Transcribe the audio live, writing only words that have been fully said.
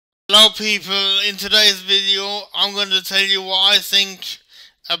Hello people, in today's video I'm going to tell you what I think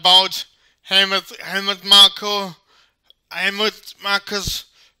about Helmut Marko's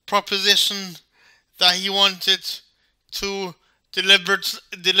proposition that he wanted to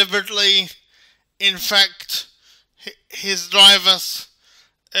deliberately infect his drivers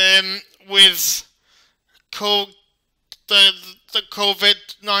with the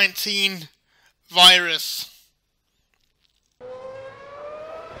Covid-19 virus.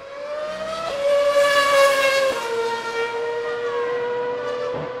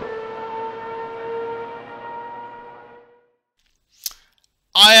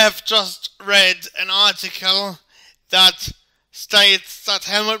 I have just read an article that states that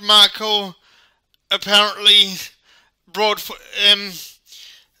Helmut Marko apparently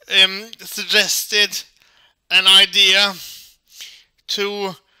suggested an idea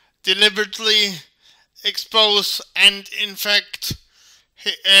to deliberately expose and infect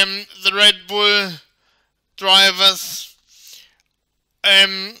the Red Bull drivers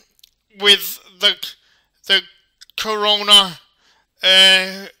with the Corona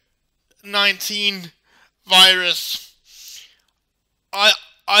 19 virus. I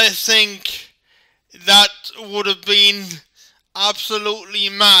think that would have been absolutely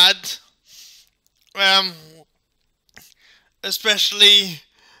mad, especially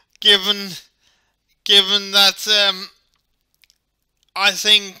given that I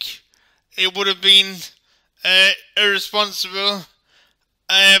think it would have been irresponsible,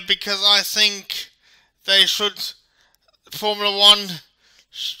 because I think Formula One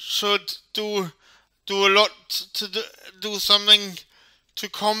should do a lot to do something to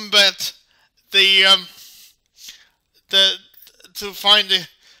combat to find a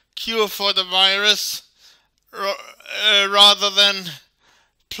cure for the virus, rather than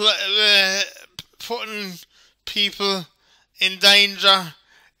putting people in danger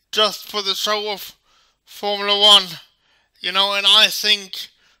just for the show of Formula One, and I think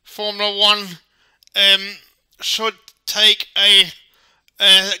Formula One should take a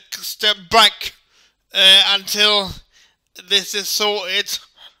step back until this is sorted.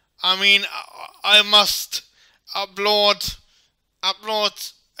 I mean, I must applaud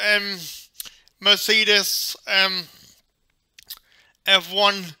Mercedes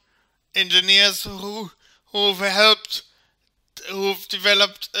F1 engineers who've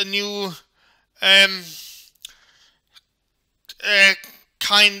developed a new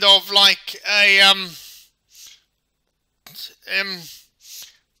kind of like a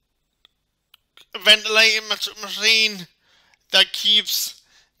ventilating machine that keeps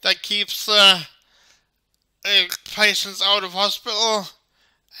patients out of hospital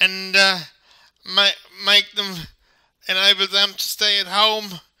and enable them to stay at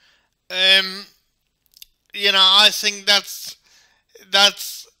home. I think that's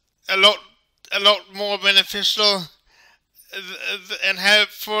a lot more beneficial and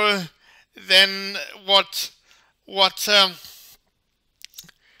helpful than what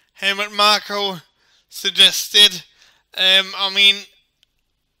Helmut Marko suggested. I mean,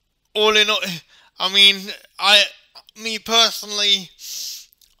 all in all, me personally,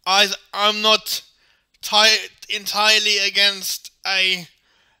 I'm not entirely against a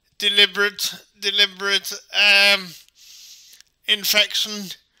deliberate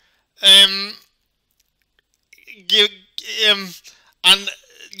infection. And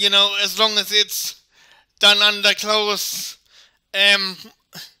as long as it's done under close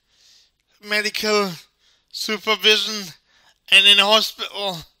medical supervision and in a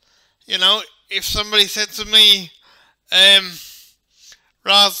hospital. If somebody said to me,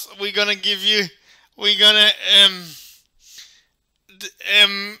 Raz, we're gonna give you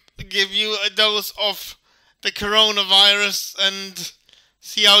a dose of the coronavirus and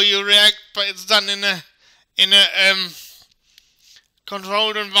see how you react, but it's done in a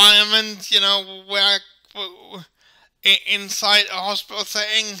controlled environment, where inside a hospital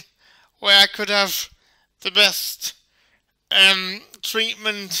setting, where I could have the best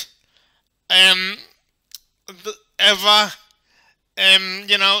treatment ever,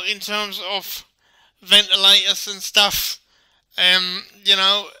 in terms of ventilators and stuff, then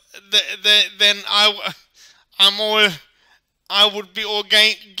I would be all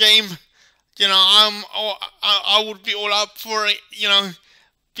game. I would be all up for it,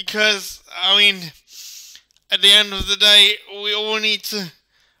 because at the end of the day, we all need to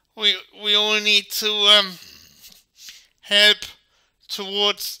help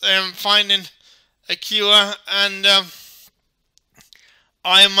towards finding a cure, and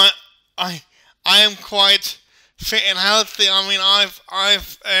I am quite fit and healthy. I've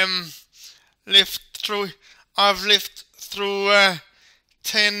lived through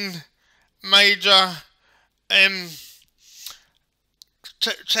 10 major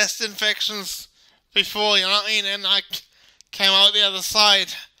chest infections before, you know what I mean, and I came out the other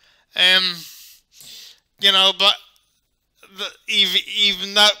side. You know, but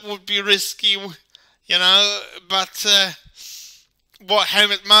even that would be risky, you know. But what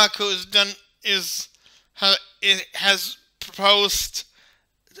Helmut Marko has done is has proposed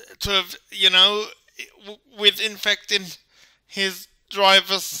to have, you know, with infecting his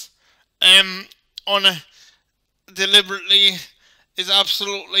drivers on a deliberately is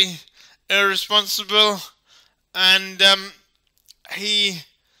absolutely irresponsible, and he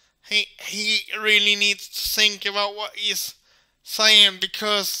really needs to think about what he's saying,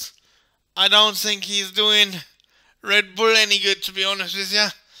 because I don't think he's doing Red Bull any good, to be honest with you.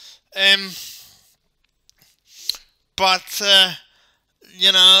 But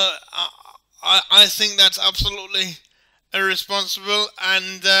you know, I think that's absolutely irresponsible,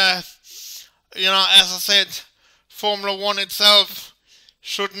 and you know, as I said, Formula One itself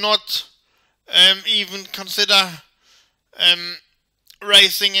should not even consider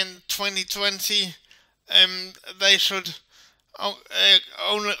racing in 2020. They should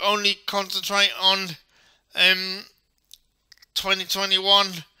only concentrate on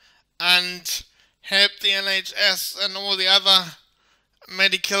 2021 and help the NHS and all the other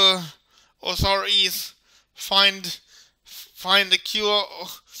medical authorities find a cure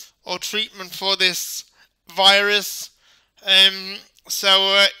or treatment for this virus.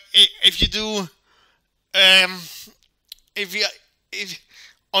 So if you do, if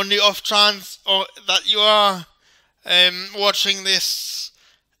on the off chance or that you are watching this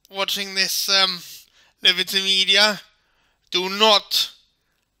Liberty Media, do not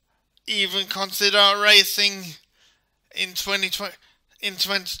even consider racing in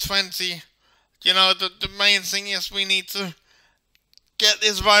 2020. You know, the main thing is we need to get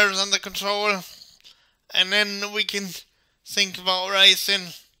this virus under control, and then we can think about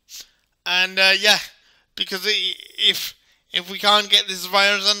racing. And yeah, because if we can't get this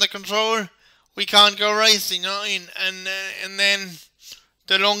virus under control, we can't go racing, you know what I mean? And then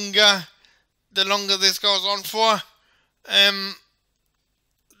the longer this goes on for, the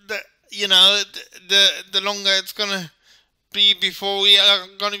longer it's gonna be before we are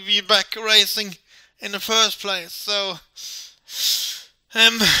gonna be back racing in the first place. So,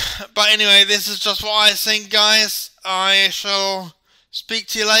 but anyway, this is just what I think, guys. I shall speak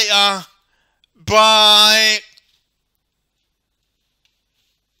to you later. Bye.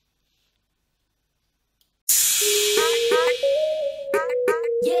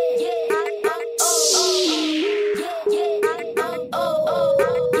 Yeah.